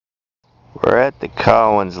We're at the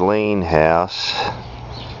Collins Lane house.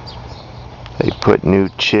 They put new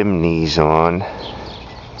chimneys on.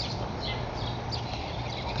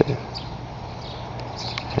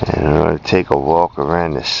 And I'm going to take a walk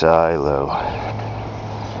around the silo.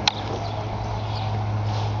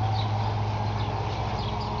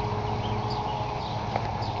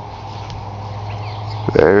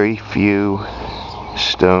 Very few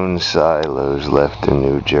stone silos left in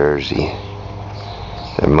New Jersey.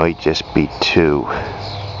 There might just be two.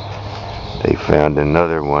 They found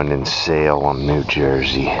another one in Salem, New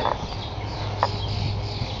Jersey.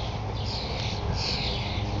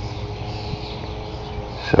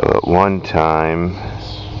 So at one time,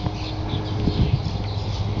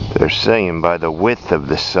 they're saying by the width of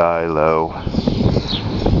the silo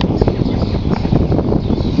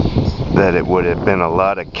that it would have been a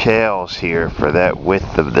lot of cows here for that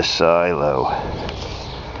width of the silo.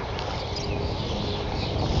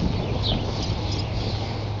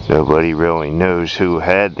 Nobody really knows who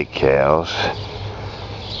had the cows.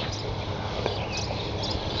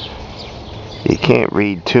 You can't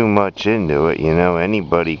read too much into it, you know.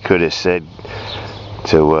 Anybody could have said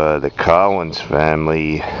to the Collins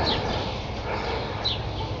family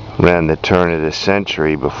around the turn of the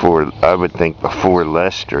century, before, I would think before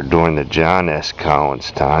Lester, during the John S.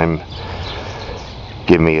 Collins time,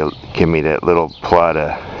 give me that little plot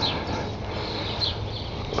of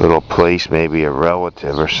little place, maybe a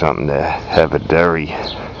relative or something, to have a dairy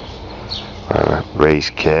or raise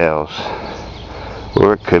cows.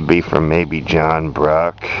 Or it could be from maybe John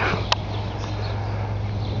Brock,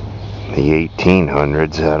 the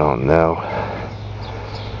 1800s, I don't know.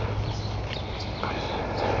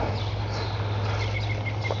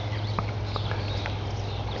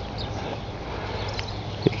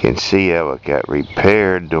 You can see how it got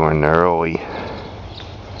repaired during the early,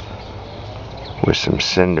 with some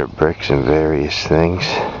cinder bricks and various things.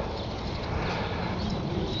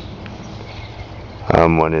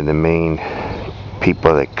 I'm one of the main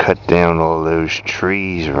people that cut down all those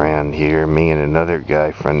trees around here, me and another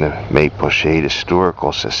guy from the Maple Shade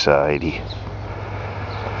Historical Society.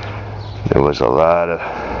 There was a lot of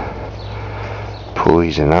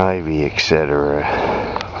poison ivy, etc.,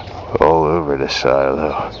 all over the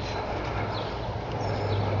silo.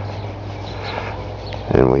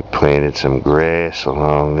 And we planted some grass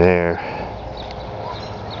along there.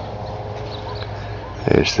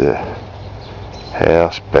 There's the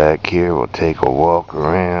house back here. We'll take a walk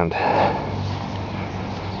around.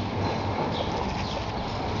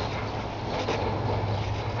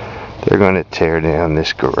 They're going to tear down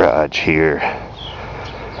this garage here,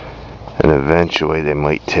 and eventually they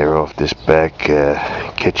might tear off this back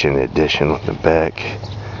kitchen addition on the back.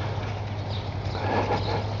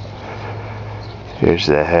 Here's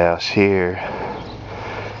the house here.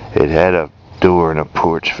 It had a door and a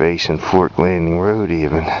porch facing Fork Landing Road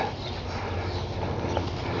even.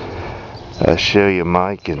 I'll show you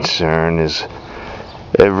my concern is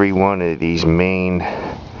every one of these main,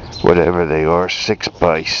 whatever they are,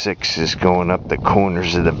 6x6s going up the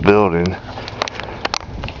corners of the building,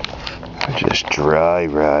 just dry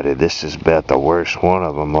rotted. This is about the worst one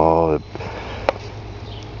of them all.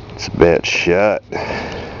 It's about shut.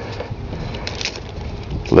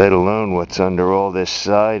 Let alone what's under all this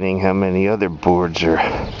siding, how many other boards or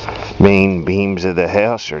main beams of the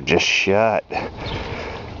house are just shot.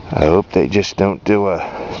 I hope they just don't do a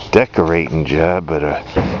decorating job, but a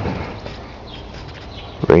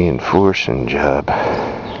reinforcing job.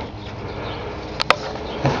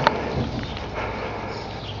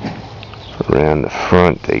 Around the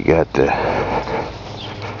front, they got the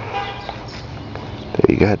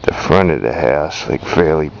front of the house like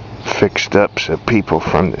fairly fixed up, so people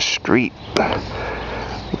from the street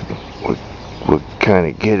would kind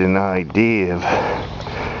of get an idea of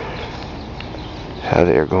how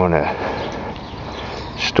they're going to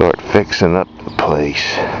start fixing up the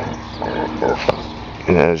place.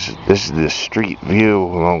 You know, this is the street view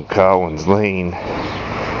along Collins Lane.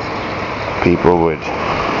 People would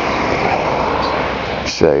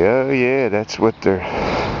say, "Oh yeah, that's what they're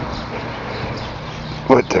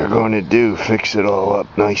going to do, fix it all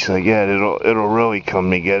up nice like that." It'll really come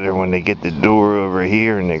together when they get the door over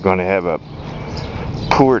here and they're going to have a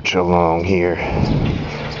porch along here.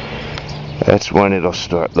 That's when it'll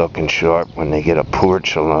start looking sharp, when they get a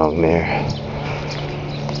porch along there.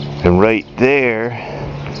 And right there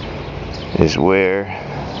is where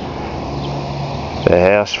the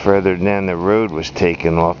house further down the road was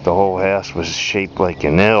taken off. The whole house was shaped like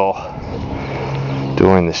an L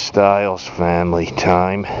during the Stiles family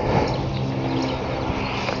time.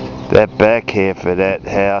 That back half of that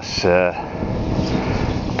house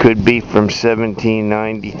could be from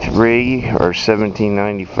 1793 or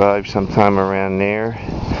 1795, sometime around there.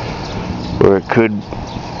 Or it could,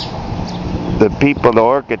 the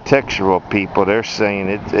architectural people, they're saying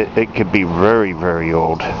it could be very, very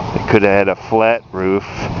old. It could have had a flat roof.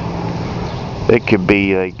 It could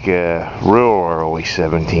be like real early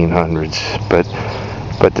 1700s.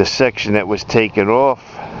 But the section that was taken off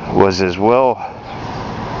was as well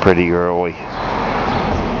pretty early.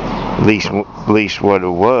 At least what it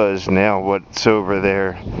was. Now what's over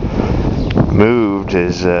there moved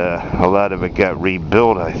is a lot of it got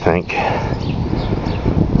rebuilt, I think.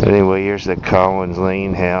 Anyway, here's the Collins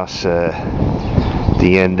Lane house,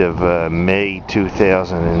 the end of May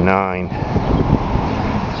 2009.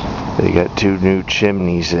 They got 2 new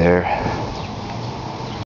chimneys there.